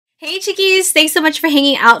Hey chickies, thanks so much for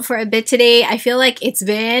hanging out for a bit today. I feel like it's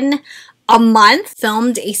been a month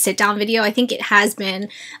filmed a sit down video. I think it has been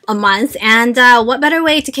a month, and what better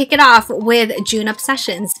way to kick it off with June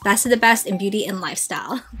Obsessions, best of the best in beauty and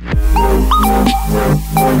lifestyle.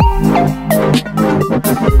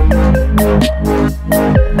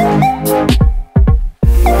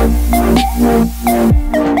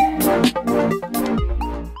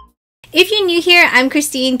 If you're new here, I'm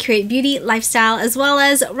Christine, curate beauty, lifestyle, as well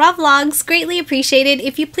as raw vlogs. Greatly appreciated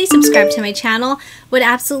if you please subscribe to my channel. Would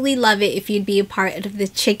absolutely love it if you'd be a part of the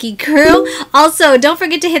chickie crew. Also, don't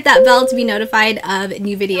forget to hit that bell to be notified of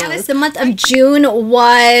new videos. The month of June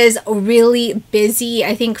was really busy.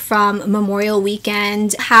 I think from Memorial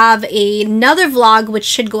Weekend. Have another vlog which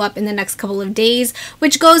should go up in the next couple of days,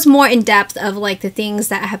 which goes more in depth of like the things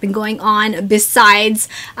that have been going on besides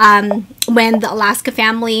when the Alaska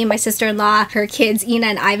family, my sister-in-law, her kids Ina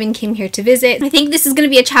and Ivan came here to visit. I think this is going to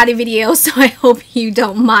be a chatty video, so I hope you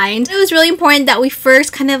don't mind. It was really important that we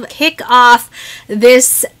first kind of kick off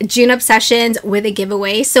this June Obsessions with a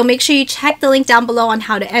giveaway, so make sure you check the link down below on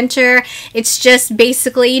how to enter. It's just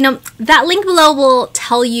basically, you know, that link below will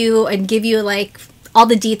tell you and give you like all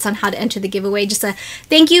the deets on how to enter the giveaway. Just a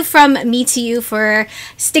thank you from me to you for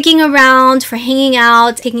sticking around, for hanging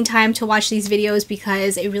out, taking time to watch these videos,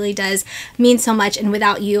 because it really does mean so much, and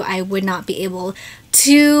without you I would not be able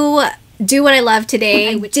to do what I love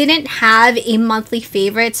today. I didn't have a monthly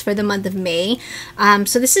favorites for the month of May,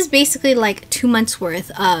 so this is basically like 2 months worth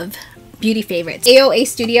of beauty favorites. AOA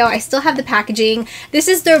Studio, I still have the packaging. This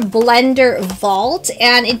is their blender vault,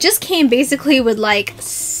 and it just came basically with like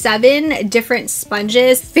 7 different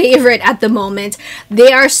sponges. Favorite at the moment.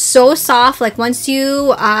 They are so soft, like once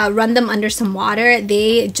you run them under some water,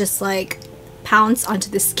 they just like pounce onto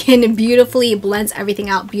the skin beautifully. It blends everything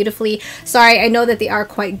out beautifully. Sorry, I know that they are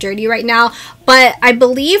quite dirty right now, but I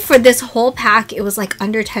believe for this whole pack it was like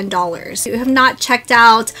under $10. If you have not checked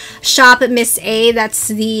out shopmissa, that's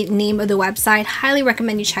the name of the website, highly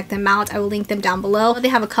recommend you check them out. I will link them down below. They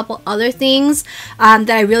have a couple other things that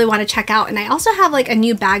I really want to check out, and I also have like a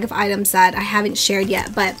new bag of items that I haven't shared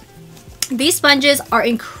yet, but these sponges are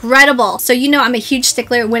incredible. So you know I'm a huge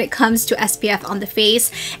stickler when it comes to SPF on the face,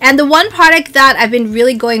 and the one product that I've been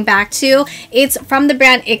really going back to, it's from the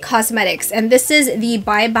brand IT Cosmetics, and this is the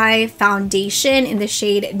Bye Bye Foundation in the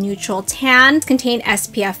shade Neutral Tan. It contains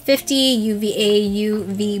SPF 50, UVA,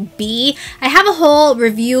 UVB. I have a whole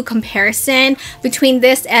review comparison between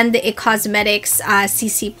this and the IT Cosmetics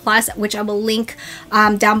CC Plus, which I will link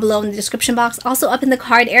down below in the description box, also up in the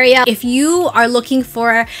card area. If you are looking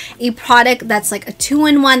for a product that's like a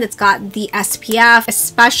 2-in-1 that's got the SPF,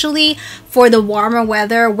 especially for the warmer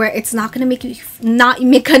weather where it's not gonna make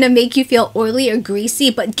you feel oily or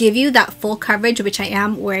greasy, but give you that full coverage, which I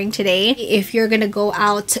am wearing today. If you're gonna go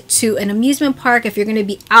out to an amusement park, if you're gonna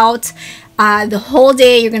be out the whole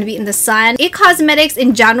day, you're going to be in the sun. IT Cosmetics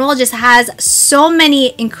in general just has so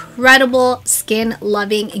many incredible skin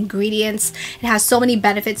loving ingredients. It has so many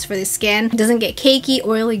benefits for the skin. It doesn't get cakey,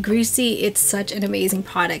 oily, greasy. It's such an amazing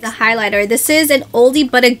product. The highlighter. This is an oldie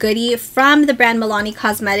but a goodie from the brand Milani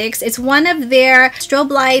Cosmetics. It's one of their Strobe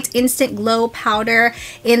Light Instant Glow Powder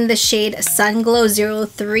in the shade Sun Glow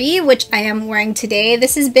 03, which I am wearing today.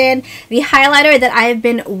 This has been the highlighter that I've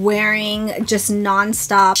been wearing just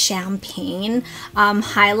non-stop. Champagne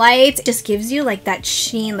highlight just gives you like that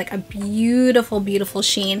sheen, like a beautiful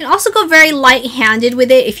sheen. You can also go very light-handed with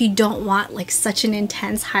it if you don't want like such an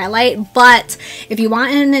intense highlight, but if you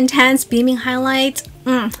want an intense beaming highlight,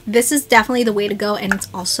 this is definitely the way to go, and it's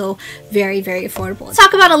also very affordable. Let's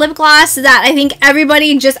talk about a lip gloss that I think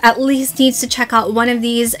everybody just at least needs to check out one of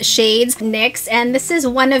these shades. NYX, and this is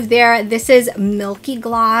one of their, this is Milky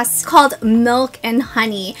Gloss called Milk and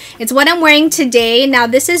Honey. It's what I'm wearing today. Now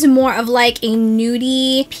this is more of like a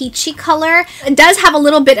nudie peachy color. It does have a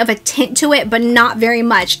little bit of a tint to it, but not very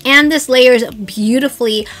much, and this layers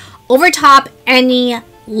beautifully over top any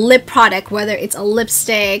lip product, whether it's a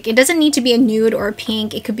lipstick. It doesn't need to be a nude or a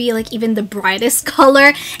pink. It could be like even the brightest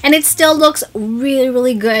color, and it still looks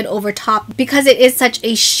really good over top because it is such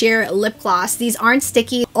a sheer lip gloss. These aren't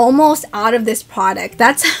sticky. Almost out of this product.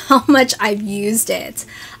 That's how much I've used it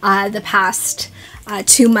the past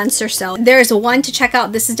 2 months or so. There's one to check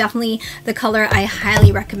out. This is definitely the color I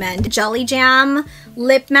highly recommend. Jelly Jam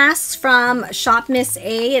lip masks from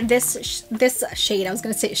shopmissa. This shade, I was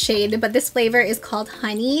gonna say shade, but this flavor is called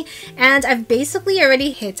Honey, and I've basically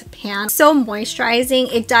already hit pan. So moisturizing.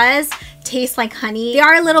 It does taste like honey. They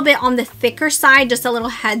are a little bit on the thicker side, just a little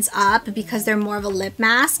heads up, because they're more of a lip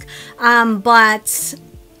mask, but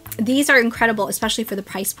these are incredible, especially for the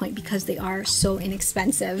price point because they are so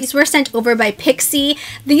inexpensive. These were sent over by Pixi.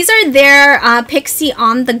 These are their Pixi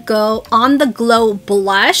On the Glow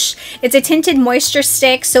blush. It's a tinted moisture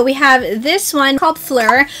stick. So we have this one called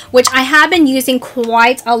Fleur, which I have been using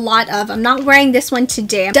quite a lot of. I'm not wearing this one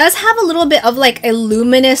today. It does have a little bit of like a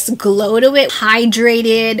luminous glow to it,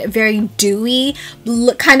 hydrated, very dewy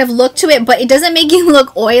kind of look to it, but it doesn't make you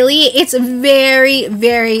look oily. It's very,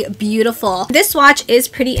 very beautiful. This swatch is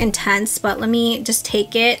pretty intense, but let me just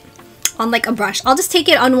take it on like a brush. I'll just take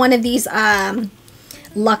it on one of these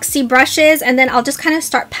Luxie brushes, and then I'll just kind of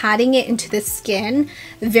start patting it into the skin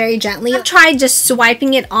very gently. I've tried just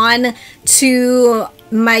swiping it on to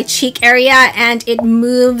my cheek area and it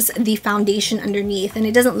moves the foundation underneath and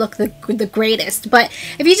it doesn't look the greatest, but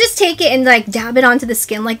if you just take it and like dab it onto the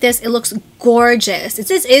skin like this, it looks gorgeous.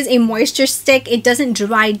 This is a moisture stick. It doesn't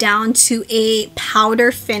dry down to a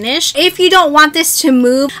powder finish. If you don't want this to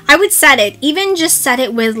move, I would set it, even just set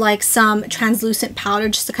it with like some translucent powder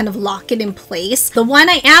just to kind of lock it in place. The one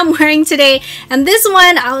I am wearing today, and this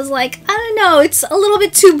one I was like, I don't know, it's a little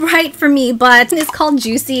bit too bright for me, but it's called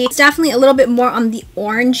Juicy. It's definitely a little bit more on the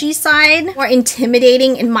orangey side, more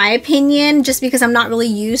intimidating in my opinion, just because I'm not really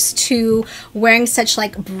used to wearing such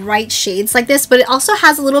like bright shades like this, but it also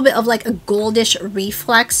has a little bit of like a goldish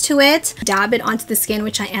reflex to it. Dab it onto the skin,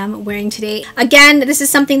 which I am wearing today. Again, this is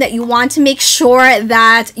something that you want to make sure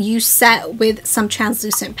that you set with some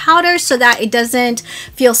translucent powder so that it doesn't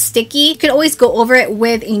feel sticky. You could always go over it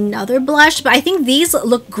with another blush, but I think these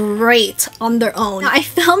look great on their own. Now, I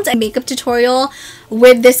filmed a makeup tutorial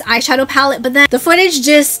with this eyeshadow palette, but then the footage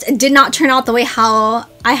just did not turn out the way how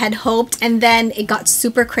I had hoped, and then it got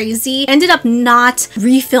super crazy. Ended up not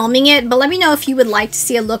refilming it, but let me know if you would like to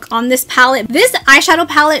see a look on this palette. This eyeshadow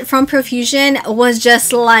palette from Profusion was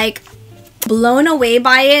just like blown away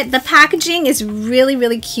by it. The packaging is really,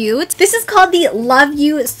 really cute. This is called the Love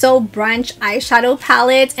You So Brunch eyeshadow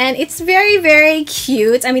palette, and it's very, very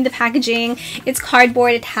cute. I mean, the packaging, it's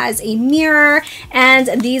cardboard, it has a mirror,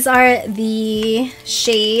 and these are the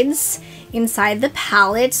shades inside the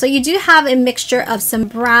palette. So you do have a mixture of some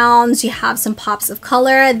browns, you have some pops of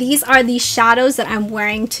color. These are the shadows that I'm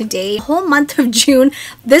wearing today. The whole month of June,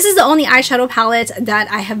 this is the only eyeshadow palette that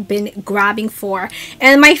I have been grabbing for.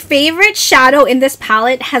 And my favorite shadow in this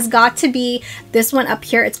palette has got to be this one up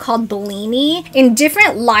here. It's called Blvd. In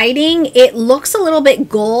different lighting, it looks a little bit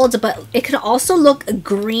gold, but it could also look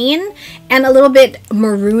green and a little bit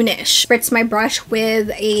maroonish. Spritz my brush with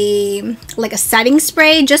a setting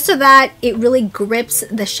spray just so that it really grips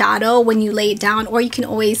the shadow when you lay it down, or you can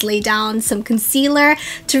always lay down some concealer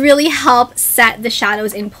to really help set the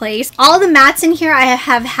shadows in place. All the mattes in here I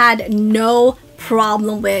have had no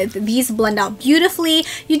problem with. These blend out beautifully.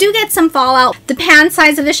 You do get some fallout. The pan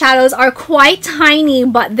size of the shadows are quite tiny,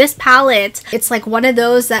 but this palette, it's like one of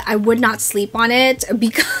those that I would not sleep on it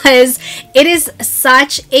because it is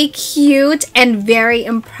such a cute and very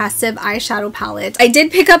impressive eyeshadow palette. I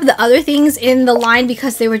did pick up the other things in the line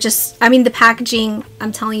because they were just, I mean, the packaging,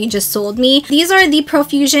 I'm telling you, just sold me. These are the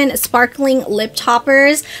Profusion sparkling lip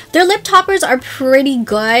toppers. Their lip toppers are pretty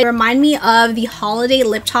good. They remind me of the holiday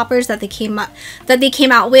lip toppers that they came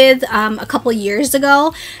out with a couple years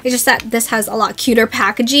ago. It's just that this has a lot cuter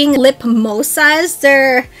packaging. Lip mimosas,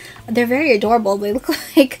 they're very adorable. They look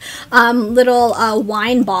like little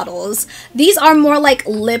wine bottles. These are more like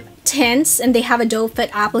lip tints, and they have a doe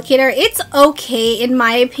foot applicator. It's okay in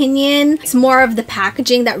my opinion. It's more of the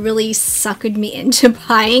packaging that really suckered me into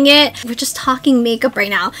buying it. We're just talking makeup right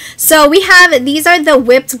now. So we have, these are the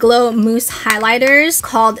Whipped Glow Mousse highlighters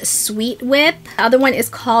called Sweet Whip. The other one is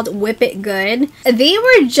called Whip It Good. They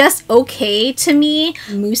were just okay to me.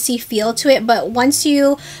 Moussey feel to it, but once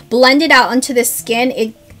you blend it out onto the skin,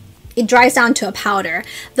 it dries down to a powder.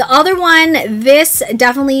 The other one, this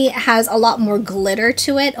definitely has a lot more glitter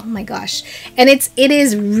to it. Oh my gosh. And it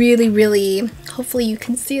is really, really, hopefully you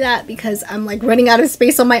can see that because I'm like running out of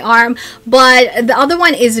space on my arm, but the other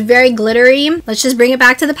one is very glittery. Let's just bring it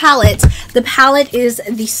back to the palette. The palette is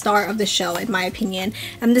the star of the show in my opinion,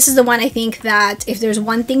 and this is the one I think that if there's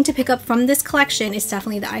one thing to pick up from this collection, it's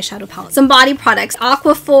definitely the eyeshadow palette. Some body products.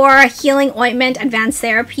 Aquaphor Healing Ointment Advanced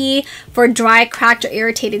Therapy for dry, cracked, or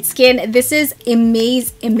irritated skin. skin, this is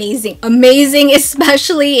amazing,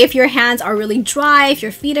 especially if your hands are really dry, if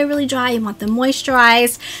your feet are really dry, you want them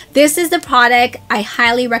moisturized. This is the product I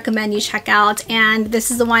highly recommend you check out, and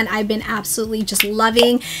this is the one I've been absolutely just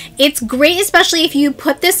loving. It's great, especially if you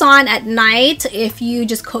put this on at night. If you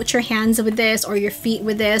just coat your hands with this or your feet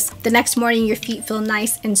with this, the next morning your feet feel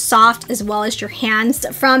nice and soft, as well as your hands.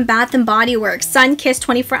 From Bath & Body Works, Sun Kiss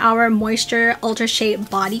 24-Hour Moisture Ultra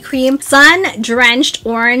Shade Body Cream, Sun Drenched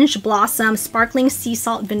Orange Blossom Sparkling Sea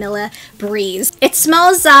Salt Vanilla Breeze. It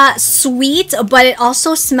smells sweet, but it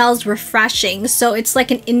also smells refreshing, so it's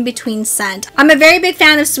like an in-between scent. I'm a very big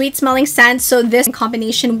fan of sweet smelling scents, so this in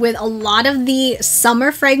combination with a lot of the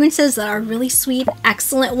summer fragrances that are really sweet,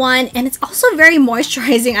 excellent one. And it's also very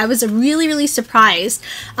moisturizing. I was really surprised.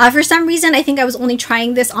 For some reason, I think I was only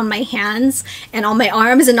trying this on my hands and on my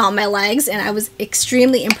arms and on my legs, and I was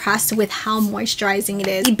extremely impressed with how moisturizing it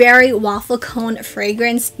is. The Berry Waffle Cone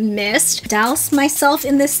Fragrance Mist. Douse myself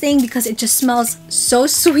in this thing because it just smells so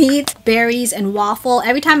sweet. Berries and waffle.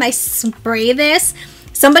 Every time I spray this,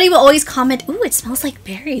 somebody will always comment, ooh, it smells like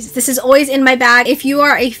berries. This is always in my bag. If you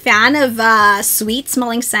are a fan of sweet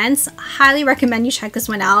smelling scents, highly recommend you check this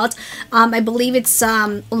one out. I believe it's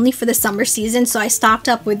only for the summer season, so I stocked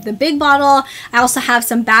up with the big bottle. I also have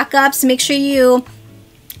some backups. Make sure you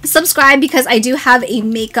subscribe because I do have a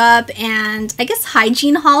makeup and I guess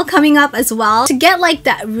hygiene haul coming up as well. To get like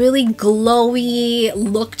that really glowy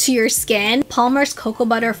look to your skin, Palmer's Cocoa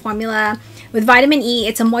Butter Formula with vitamin E.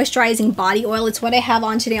 It's a moisturizing body oil. It's what I have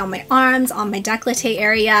on today on my arms, on my décolleté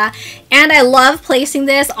area, and I love placing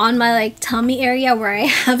this on my like tummy area where I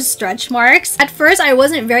have stretch marks. At first I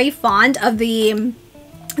wasn't very fond of the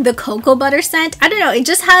cocoa butter scent. I don't know, it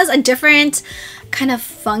just has a different kind of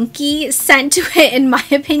funky scent to it in my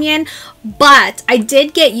opinion, but I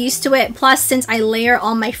did get used to it. Plus, since I layer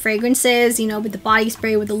all my fragrances, you know, with the body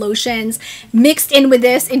spray, with the lotions mixed in with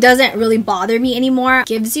this, it doesn't really bother me anymore. It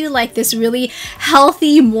gives you like this really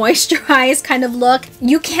healthy, moisturized kind of look.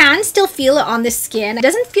 You can still feel it on the skin. It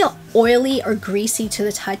doesn't feel oily or greasy to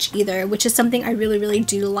the touch either, which is something I really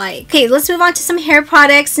do like. Okay, let's move on to some hair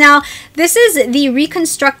products. Now, this is the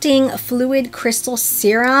Reconstructing Fluid Crystal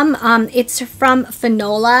Serum. It's from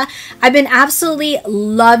Fanola. I've been absolutely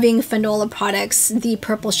loving Fanola products. The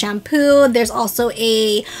purple shampoo. There's also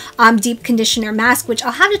a deep conditioner mask, which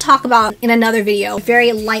I'll have to talk about in another video.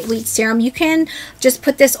 Very lightweight serum. You can just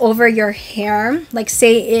put this over your hair. Like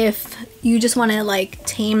say if you just want to like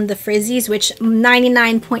tame the frizzies, which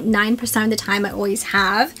 99.9% of the time I always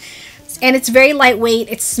have. And it's very lightweight.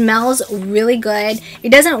 It smells really good.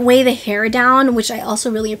 It doesn't weigh the hair down, which I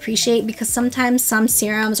also really appreciate because sometimes some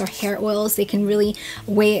serums or hair oils, they can really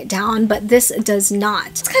weigh it down, but this does not.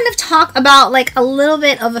 Let's kind of talk about like a little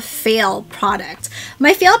bit of a fail product.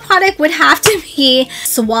 My fail product would have to be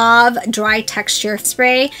Suave Dry Texture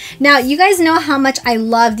Spray. Now, you guys know how much I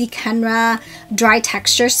love the Kenra Dry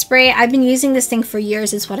Texture Spray. I've been using this thing for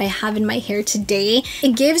years. It's what I have in my hair today.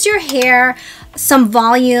 It gives your hair some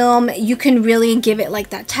volume. You can really give it like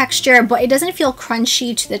that texture, but it doesn't feel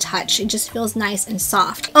crunchy to the touch. It just feels nice and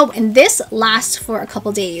soft. Oh, and this lasts for a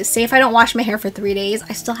couple days. Say if I don't wash my hair for 3 days,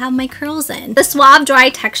 I still have my curls in. The Suave Dry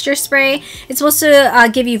Texture Spray, it's supposed to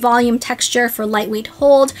give you volume, texture for lightweight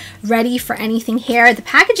hold, ready for anything hair. The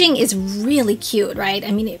packaging is really cute, right?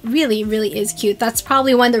 I mean, it really is cute. That's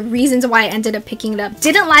probably one of the reasons why I ended up picking it up.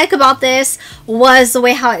 Didn't like about this was the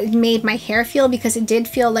way how it made my hair feel, because it did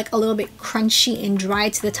feel like a little bit crunchy and dry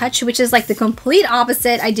to the touch, which is like the complete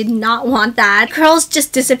opposite. I did not want that. Curls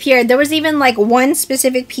just disappeared. There was even like one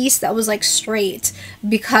specific piece that was like straight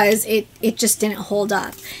because it just didn't hold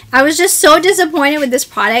up. I was just so disappointed with this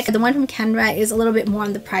product. The one from Kenra is a little bit more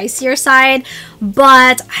on the pricier side,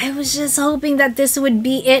 but I was just hoping that this would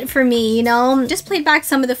be it for me, you know? Just played back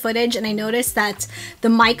some of the footage and I noticed that the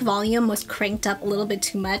mic volume was cranked up a little bit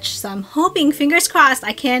too much, so I'm hoping, fingers crossed,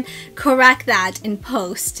 I can correct that in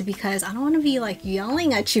post because I don't want to be like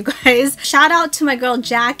yelling at you guys. Shout out to my girl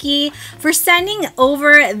Jackie for sending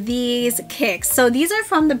over these kicks. So these are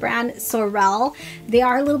from the brand Sorel. They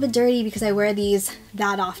are a little bit dirty because I wear these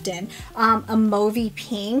that often. A mauvey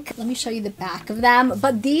pink. Let me show you the back of them.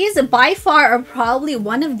 But these by far are probably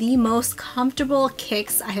one of the most comfortable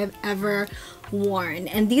kicks I have ever worn,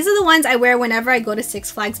 and these are the ones I wear whenever I go to Six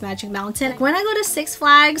Flags Magic Mountain. When I go to Six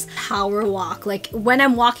Flags, power walk. Like when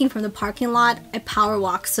I'm walking from the parking lot, I power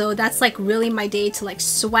walk. So that's like really my day to like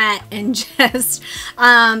sweat and just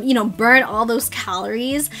you know, burn all those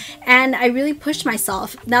calories, and I really pushed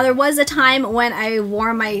myself. Now there was a time when I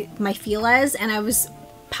wore my Fila's and I was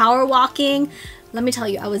power walking let me tell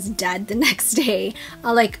you, I was dead the next day.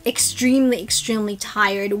 Like extremely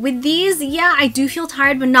tired. With these, yeah, I do feel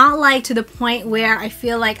tired, but not like to the point where I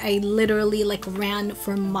feel like I literally like ran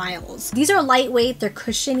for miles. These are lightweight, they're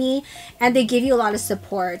cushiony, and they give you a lot of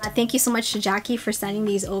support. Thank you so much to Jackie for sending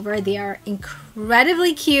these over. They are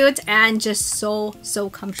incredibly cute and just so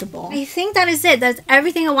comfortable. I think that is it. That's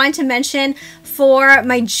everything I wanted to mention for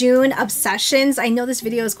my June obsessions. I know this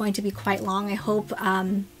video is going to be quite long. I hope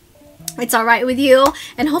it's alright with you,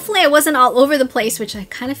 and hopefully I wasn't all over the place, which I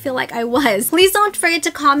kind of feel like I was. Please don't forget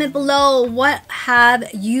to comment below, what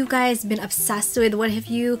have you guys been obsessed with? What have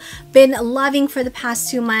you been loving for the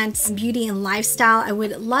past 2 months? Beauty and lifestyle, I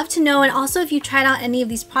would love to know. And also, if you tried out any of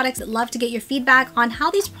these products, I'd love to get your feedback on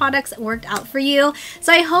how these products worked out for you.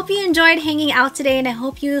 So I hope you enjoyed hanging out today, and I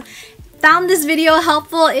hope you found this video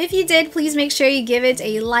helpful. If you did, please make sure you give it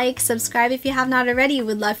a like, subscribe if you have not already.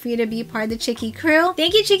 Would love for you to be part of the Chickie crew.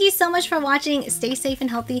 Thank you, Chickies, so much for watching. Stay safe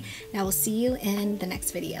and healthy, and I will see you in the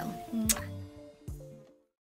next video. Mwah.